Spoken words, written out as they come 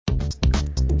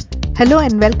Hello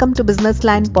and welcome to Business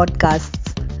Line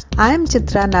Podcasts. I am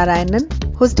Chitra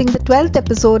Narayanan, hosting the 12th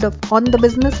episode of On the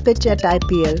Business Pitch at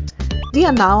IPL. We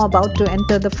are now about to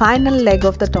enter the final leg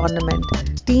of the tournament.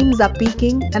 Teams are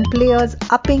peaking and players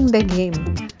upping their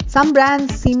game. Some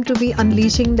brands seem to be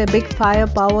unleashing their big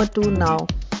firepower too now.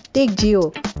 Take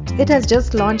Jio. It has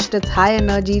just launched its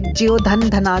high-energy Jio Dhan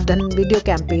Dhana Dhan video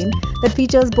campaign that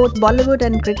features both Bollywood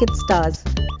and cricket stars.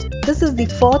 This is the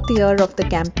fourth year of the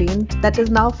campaign that is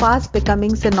now fast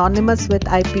becoming synonymous with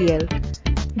IPL.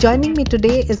 Joining me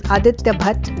today is Aditya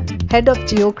Bhatt, head of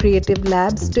Jio Creative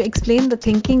Labs, to explain the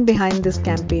thinking behind this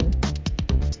campaign.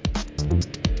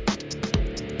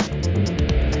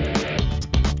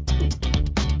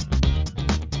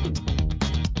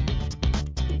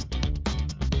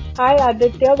 Hi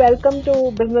Aditya, welcome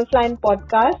to Business Line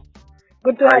Podcast.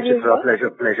 Good to have you here.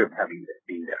 Pleasure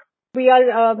being there. We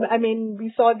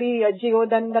saw the Jio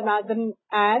Dhan Dhana Dhan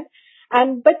ad,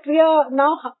 but we are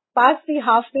now past the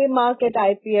halfway mark at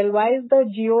IPL. Why is the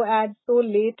Jio ad so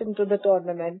late into the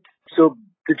tournament? So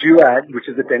the Jio ad, which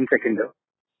is the 10-seconder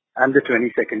and the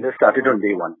 20-seconder, started on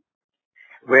day one,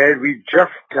 where we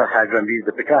just had Ranveer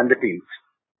Deepika and the teams,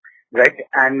 right?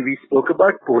 And we spoke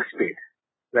about postpaid,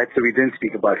 right? So we didn't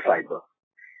speak about fiber.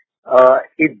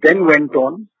 It then went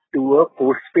on to a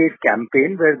postpaid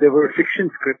campaign where there were fiction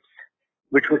scripts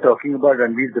which were talking about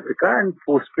Ranveer Deepika and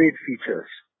postpaid features,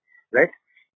 right?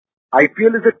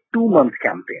 IPL is a 2-month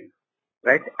campaign,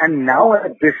 right? And now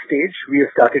at this stage, we have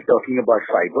started talking about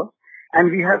fiber,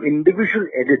 and we have individual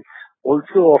edits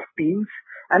also of teams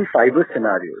and fiber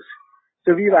scenarios.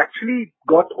 So we've actually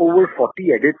got over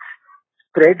 40 edits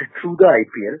spread through the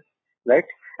IPL, right?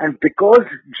 And because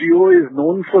Jio is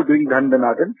known for doing Dhan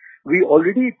Dhana Dhan, we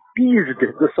already teased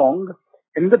the song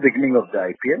in the beginning of the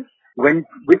IPL, went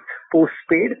with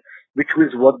postpaid, which was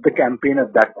what the campaign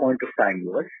at that point of time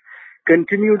was,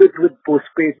 continued it with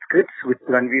postpaid scripts with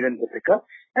Ranveer and Deepika,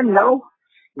 and now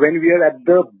when we are at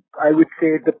the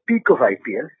peak of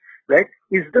IPL, right,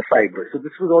 is the fiber. So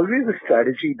this was always a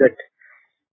strategy that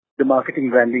the marketing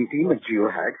branding team at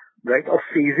Jio had, right, of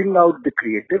phasing out the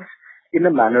creatives in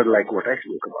a manner like what I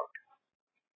spoke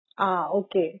about.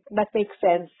 Okay. That makes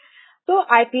sense. So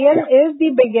IPL is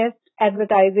the biggest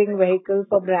advertising vehicle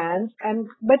for brands,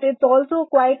 but it's also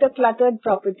quite a cluttered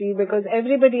property because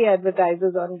everybody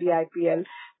advertises on the IPL.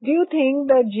 Do you think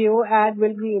the Jio ad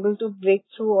will be able to break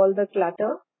through all the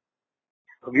clutter?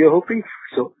 We are hoping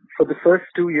so. For the first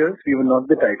 2 years, we were not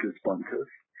the title sponsors,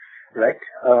 right?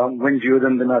 When Jio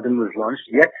Dhan Dhana Dhan was launched,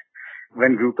 yet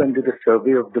when Rupan did a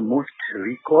survey of the most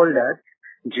recalled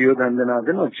ads, Jio Dhan Dhana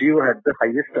Dhan or Jio had the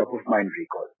highest top of mind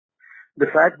recall. The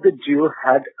fact that Jio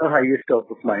had a highest top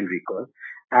of mind recall,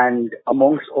 and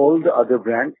amongst all the other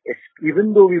brands,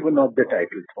 even though we were not the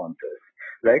title sponsors,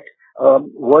 right,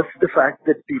 was the fact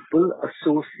that people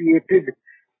associated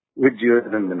with Jio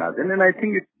Dhan Dhana Dhan. And I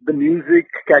think the music,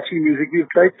 catchy music, we've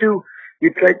tried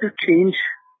to change,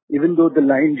 even though the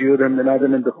line Jio Dhan Dhana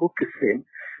Dhan and the hook is same,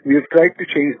 we have tried to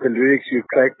change the lyrics, we've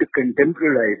tried to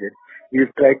contemporize it,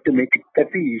 we've tried to make it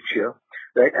peppy each year,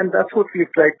 right? And that's what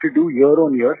we've tried to do year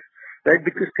on year, right?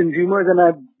 Because consumers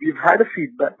we've had a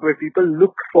feedback where people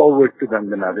look forward to Dhan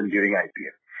Dhana Dhan during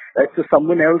IPL, right? So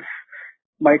someone else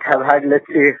might have had, let's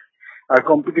say, our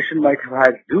competition might have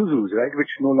had Zuzus, right? Which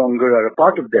no longer are a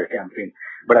part of their campaign,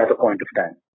 but at a point of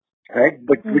time, right?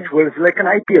 But which was like an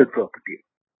IPL property.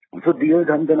 So Jio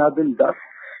Dhan Dhana Dhan thus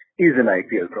is an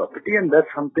IPL property, and that's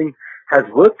something has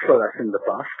worked for us in the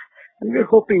past, and we're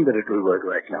hoping that it will work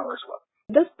right now as well.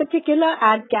 This particular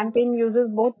ad campaign uses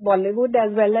both Bollywood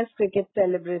as well as cricket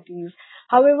celebrities.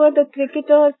 However, the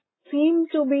cricketers seem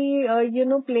to be,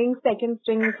 playing second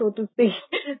string, so to speak,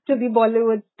 to the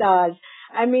Bollywood stars.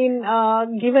 I mean,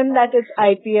 given that it's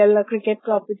IPL, a cricket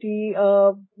property,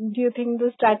 do you think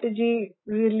the strategy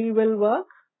really will work?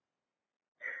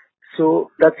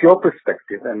 So that's your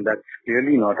perspective, and that's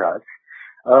clearly not ours.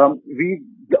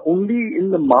 Only in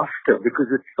the master, because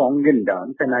it's song and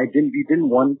dance, and we didn't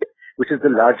want, which is the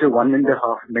larger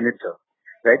 1.5 minutes,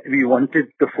 right? We wanted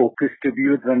the focus to be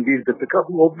with Ranveer Deepika,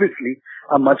 who obviously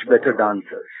are much better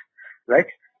dancers, right?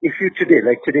 If you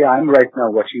today, I'm right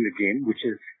now watching a game, which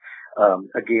is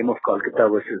a game of Kolkata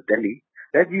versus Delhi,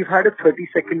 right? We've had a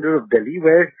 30-seconder of Delhi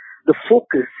where the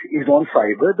focus is on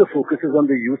fiber, the focus is on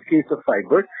the use case of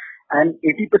fiber, and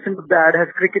 80% of the ad has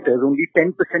cricketers, only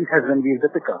 10% has Ranveer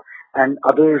Deepika, and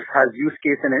others has use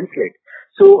case and end slate.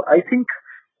 So I think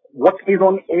what is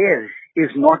on air is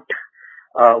not,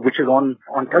 which is on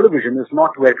television, is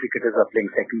not where cricketers are playing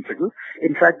second fiddle.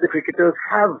 In fact, the cricketers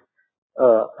have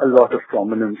a lot of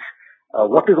prominence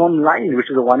What is online, which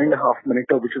is a 1.5 minute,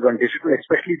 which is on digital,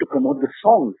 especially to promote the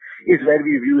song, is where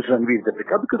we've used Ranveer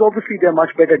Deepika, because obviously they're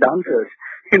much better dancers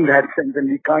in that sense, and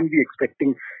we can't be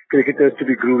expecting cricketers to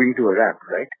be grooving to a rap,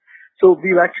 right? So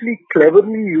we've actually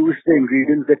cleverly used the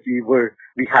ingredients that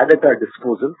we had at our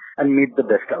disposal and made the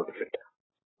best out of it.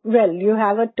 Well, you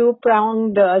have a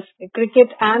two-pronged cricket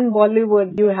and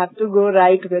Bollywood. You have to go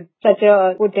right with such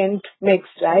a potent mix,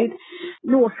 right?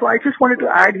 No, so I just wanted to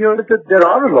add here that there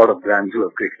are a lot of brands who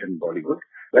have cricket in Bollywood,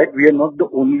 right? We are not the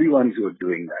only ones who are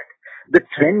doing that. The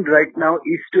trend right now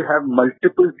is to have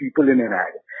multiple people in an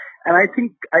ad. And I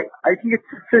think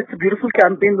it's a beautiful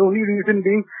campaign. The only reason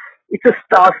being it's a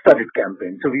star-studded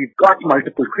campaign. So we've got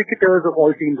multiple cricketers of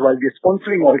all teams while we're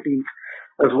sponsoring all teams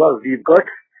as well. We've got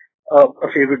a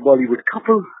favorite Bollywood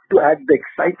couple to add the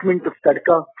excitement of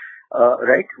Tadka,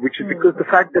 right? Which is because the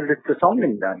fact that it's a song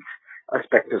and dance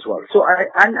aspect as well. So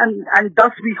and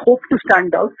thus we hope to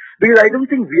stand out, because I don't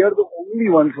think we are the only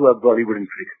ones who have Bollywood in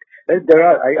cricket.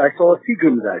 Right? I saw a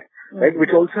Seagram's ad, right,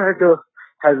 which also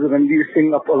has a Ranveer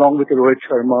Singh up along with a Rohit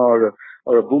Sharma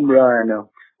or a Bumrah and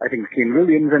I think Kane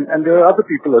Williams, and there are other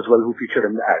people as well who feature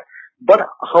in the ad. But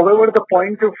however, the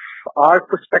point of our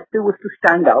perspective was to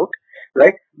stand out,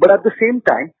 right? But at the same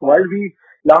time, while we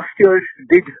last year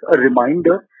did a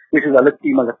reminder, which is Alag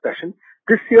Team Alag Passion,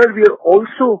 this year we are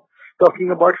also talking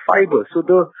about fiber. So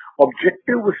the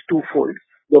objective was twofold.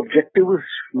 The objective was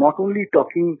not only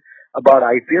talking about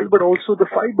IPL, but also the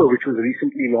fiber, which was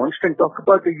recently launched, and talk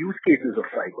about the use cases of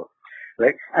fiber,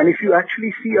 right? And if you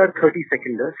actually see our 30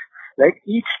 seconders, right,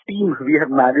 each team we have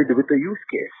married with a use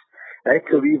case, right?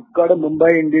 So we've got a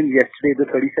Mumbai Indians yesterday, the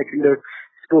 30 seconder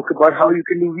spoke about how you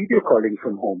can do video calling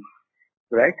from home,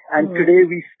 right? And today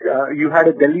you had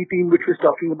a Delhi team which was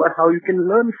talking about how you can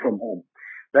learn from home,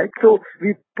 right? So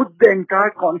we put the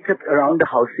entire concept around a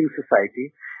housing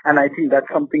society, and I think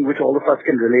that's something which all of us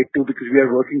can relate to because we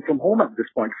are working from home at this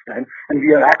point of time, and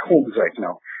we are at homes right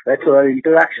now, right? So our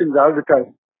interactions are with us,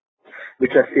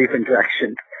 which are safe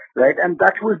interactions, right? And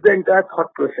that was the entire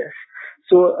thought process.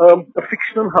 So a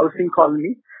fictional housing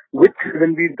colony with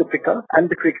Ranveer Deepika and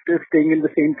the cricketers staying in the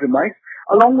same premise,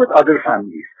 along with other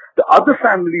families. The other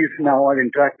families now are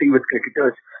interacting with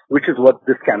cricketers, which is what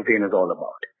this campaign is all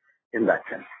about, in that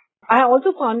sense. I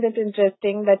also found it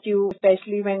interesting that you,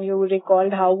 especially when you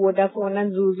recalled how Vodafone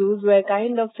and Zuzus were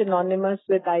kind of synonymous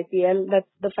with IPL, that's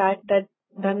the fact that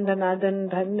Dhan Dhana Dhan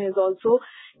Dhan is also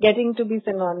getting to be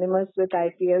synonymous with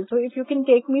IPL. So if you can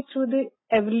take me through the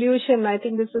evolution, I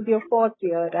think this is your 4th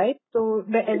year, right? So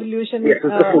the evolution, yes,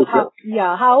 it's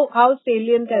how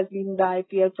salient has been the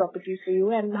IPL property for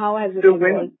you, and how has it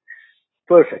evolved?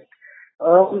 Perfect.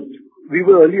 We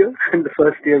were earlier, in the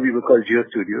first year, we were called Jio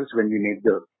Studios when we made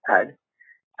the ad.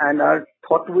 And our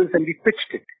thought was, and we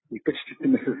pitched it. We pitched it to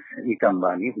Mrs. Nita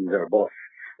Ambani, who's our boss,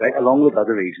 right, along with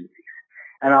other agencies.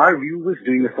 And our view was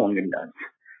doing a song and dance,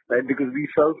 right, because we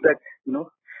felt that,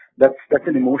 that's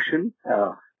an emotion,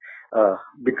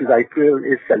 because IPL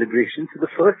is celebration. So the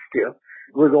first year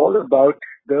was all about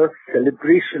the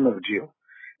celebration of Jio,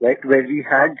 right, where we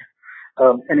had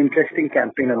an interesting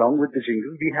campaign along with the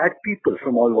jingle. We had people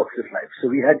from all walks of life. So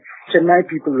we had Chennai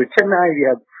people with Chennai, we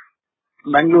had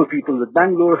Bangalore people with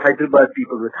Bangalore, Hyderabad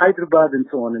people with Hyderabad, and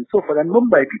so on and so forth, and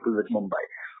Mumbai people with Mumbai,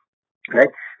 right?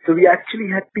 So we actually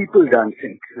had people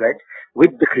dancing, right,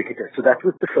 with the cricketers. So that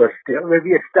was the first year where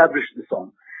we established the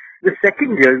song. The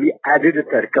second year, we added a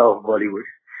Tadka of Bollywood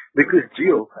because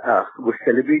Jio was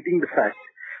celebrating the fact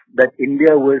that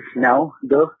India was now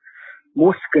the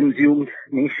most consumed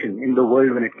nation in the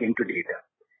world when it came to data.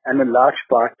 And a large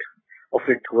part of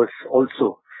it was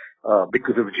also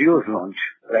because of Jio's launch,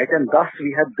 right? And thus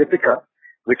we had Deepika,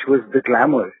 which was the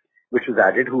glamour, which was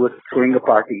added, who was throwing a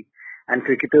party. And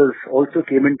cricketers also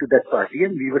came into that party,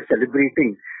 and we were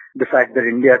celebrating the fact that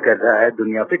India kar raha hai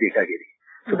duniya pe datagiri.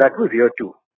 So that was year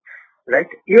 2, right?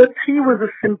 Year 3 was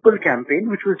a simple campaign,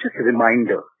 which was just a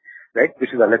reminder, right?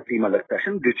 Which is Alag Team Alag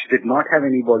Passion, which did not have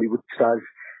any Bollywood stars,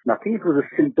 nothing. It was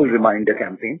a simple reminder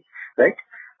campaign, right?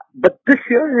 But this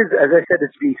year is, as I said,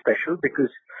 it's been special because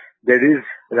there is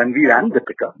Ranveer and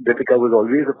Deepika. Deepika was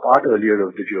always a part earlier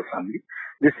of the Jio family.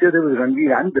 This year there was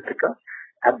Ranveer and Deepika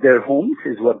at their homes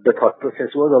is what the thought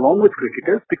process was, along with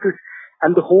cricketers,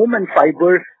 and the home and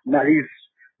fiber marries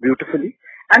beautifully.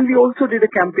 And we also did a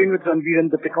campaign with Ranveer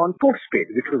and Deepika on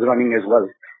postpaid, which was running as well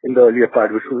in the earlier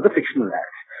part, which was the fictional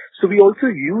ads. So we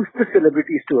also used the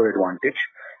celebrities to our advantage.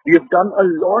 We have done a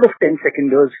lot of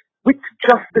 10-seconders with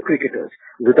just the cricketers,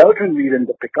 without Ranveer and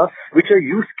Deepika, which are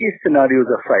use case scenarios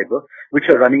of fiber, which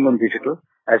are running on digital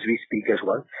as we speak as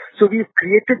well. So we've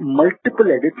created multiple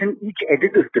edits, and each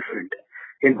edit is different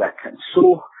in that sense.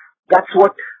 So that's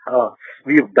what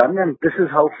we've done, and this is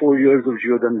how 4 years of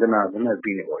Geodandanadan has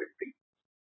been evolving.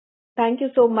 Thank you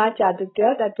so much,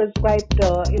 Aditya. That was quite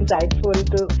insightful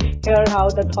to hear how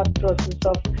the thought process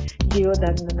of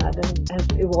Geodandanadan has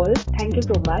evolved. Thank you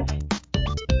so much.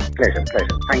 Pleasure.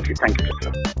 Thank you,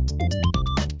 Chitra.